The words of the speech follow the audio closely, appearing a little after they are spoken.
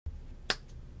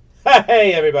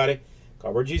Hey everybody,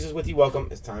 Cardboard Jesus with you. Welcome.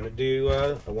 It's time to do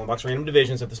a one box random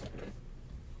divisions of the Spectra.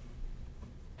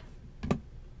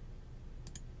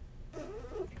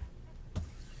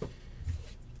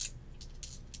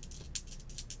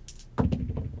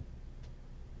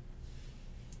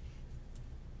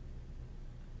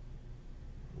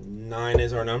 Nine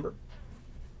is our number.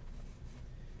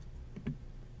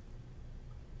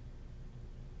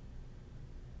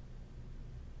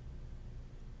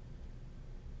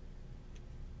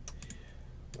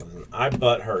 I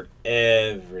butt hurt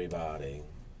everybody.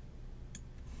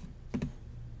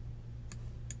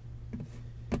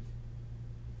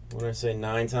 What did I say,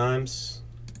 9 times?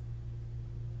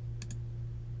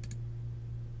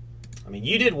 I mean,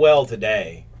 you did well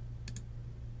today.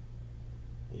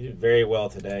 You did very well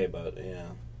today, but yeah.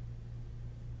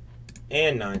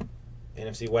 And 9.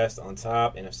 NFC West on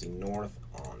top, NFC North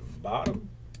on bottom.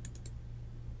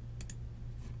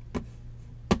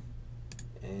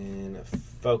 And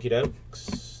Folky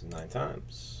Dokes 9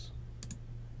 times.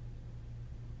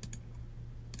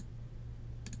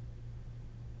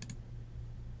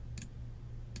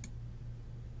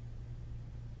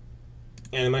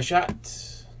 And my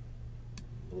shot.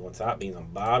 Blue on top, beans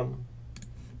on bottom.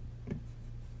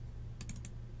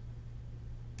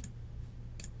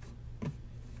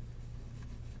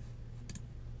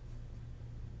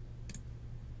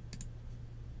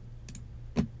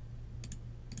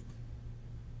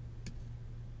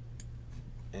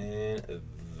 And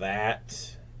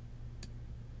that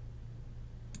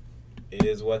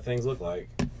is what things look like.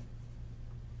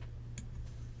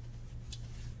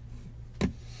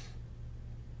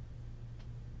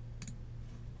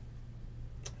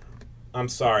 I'm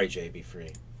sorry, JB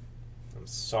Free. I'm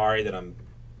sorry that I'm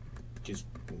just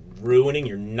ruining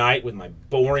your night with my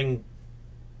boring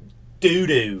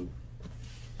doo-doo.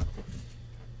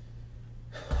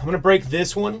 I'm going to break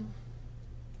this one.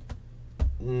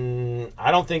 I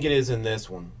don't think it is in this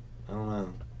one. I don't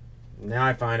know. Now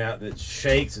I find out that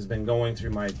Shakes has been going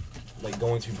through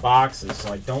going through boxes,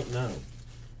 so I don't know.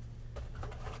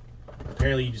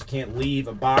 Apparently you just can't leave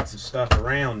a box of stuff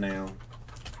around now.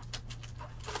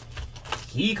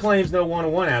 He claims no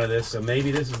 101 out of this, so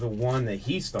maybe this is the one that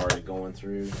he started going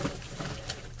through.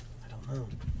 I don't know.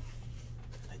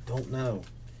 I don't know.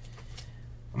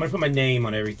 I'm going to put my name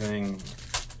on everything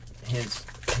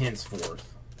henceforth.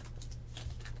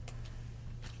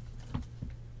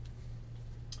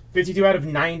 52 out of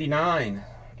 99.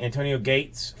 Antonio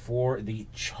Gates for the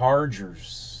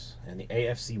Chargers and the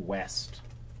AFC West.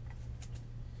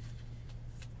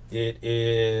 It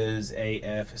is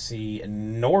AFC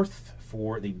North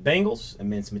for the Bengals.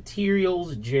 Immense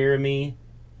Materials, Jeremy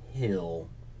Hill.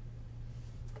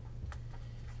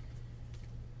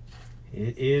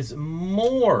 It is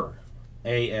more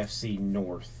AFC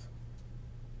North.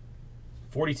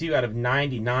 42 out of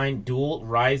 99. Dual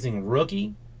Rising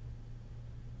Rookie.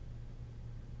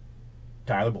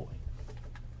 Tyler Boyd.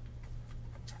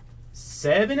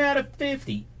 7 out of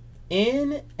 50.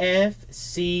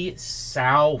 NFC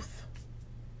South.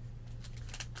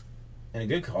 And a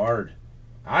good card.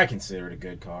 I consider it a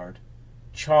good card.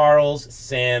 Charles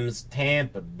Sims,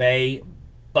 Tampa Bay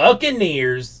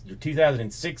Buccaneers, your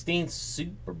 2016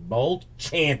 Super Bowl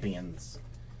champions.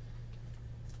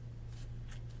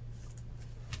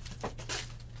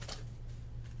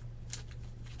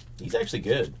 He's actually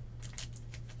good.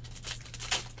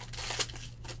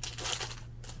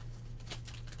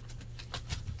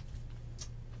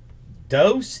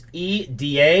 Dos E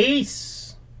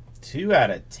Diaz. 2 out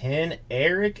of 10.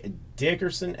 Eric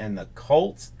Dickerson and the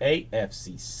Colts,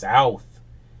 AFC South.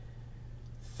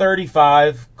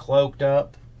 35 cloaked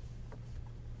up.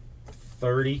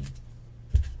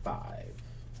 35.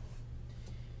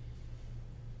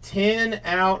 10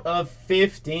 out of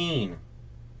 15.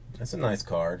 That's a nice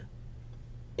card.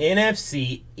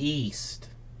 NFC East.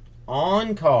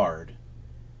 On card.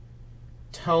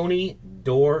 Tony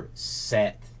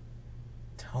Dorsett.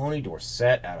 Tony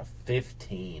Dorsett out of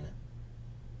 15.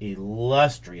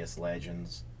 Illustrious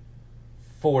legends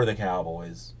for the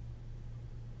Cowboys.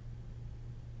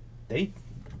 They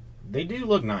do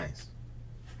look nice.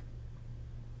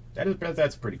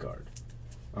 That's a pretty card.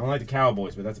 I don't like the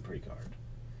Cowboys, but that's a pretty card.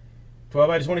 12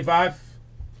 out of 25.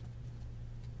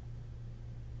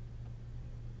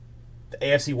 The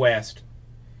AFC West.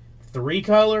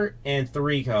 3-color and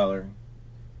 3-color.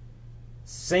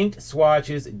 Saint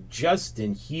swatches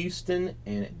Justin Houston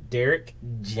and Derek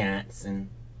Johnson.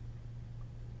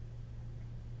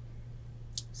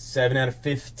 7 out of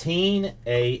 15.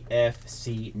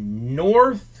 AFC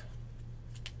North.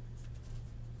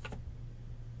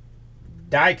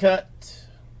 Die cut.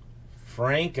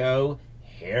 Franco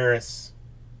Harris.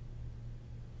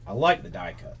 I like the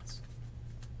die cuts.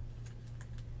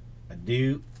 I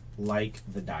do like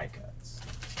the die cuts.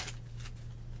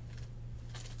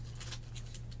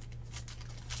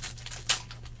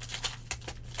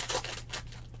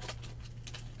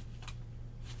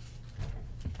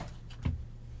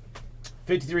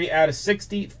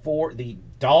 /60 for the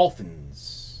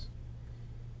Dolphins.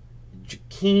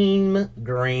 Jaquez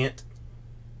Grant.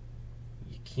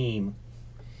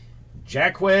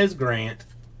 Jaquez Grant.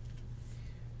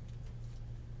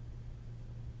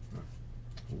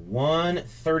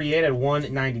 138 out of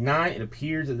 199. It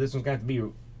appears that this one's got to be...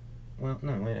 Well,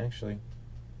 no, wait, actually.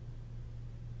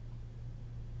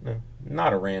 No,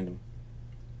 not a random.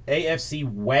 AFC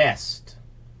West.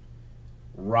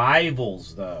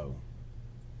 Rivals, though.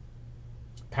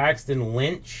 Paxton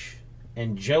Lynch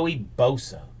and Joey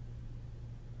Bosa.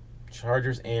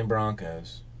 Chargers and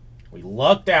Broncos. We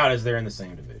lucked out as they're in the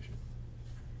same division.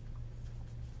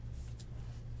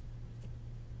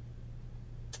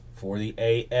 For the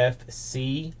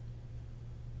AFC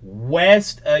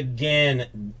West,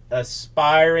 again,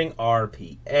 aspiring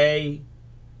RPA.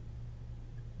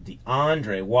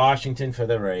 DeAndre Washington for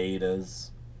the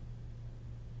Raiders.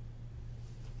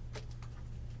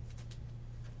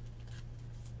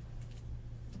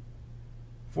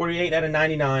 /48 out of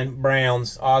 99,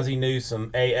 Browns, Ozzie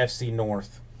Newsome, AFC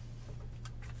North.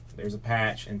 There's a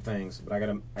patch and things, but I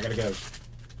gotta go.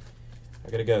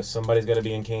 I gotta go. Somebody's gotta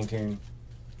be in Cancun.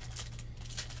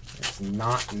 It's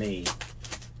not me.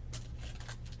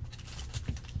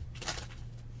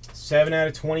 7 out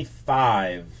of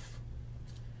 25.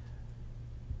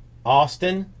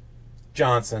 Austin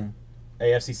Johnson,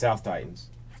 AFC South Titans.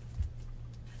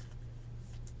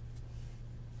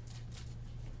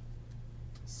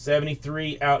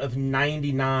 /73 out of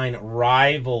 99,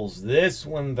 Rivals. This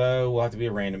one, though, will have to be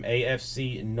a random.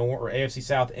 AFC North or AFC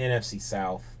South, NFC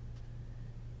South.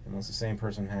 Unless the same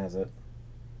person has it.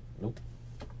 Nope.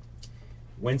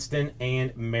 Winston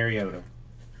and Mariota.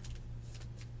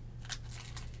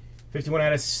 51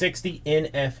 out of 60,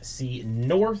 NFC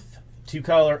North.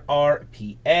 2-color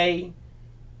RPA.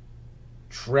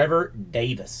 Trevor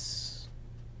Davis.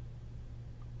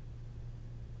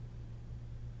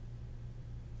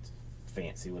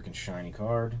 Fancy looking shiny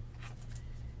card.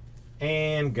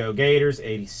 And go Gators,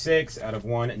 86 out of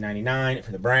 199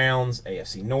 for the Browns.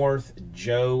 AFC North,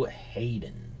 Joe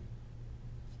Hayden.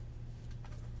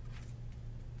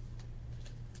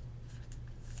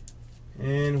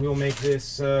 And we'll make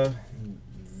this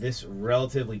this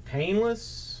relatively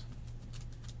painless.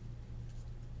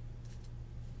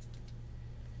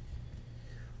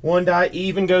 One die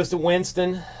even goes to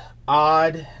Winston.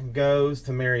 Odd goes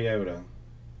to Mariota.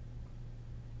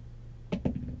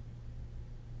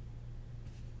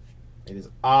 It is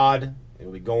odd. It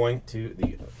will be going to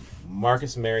the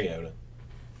Marcus Mariota.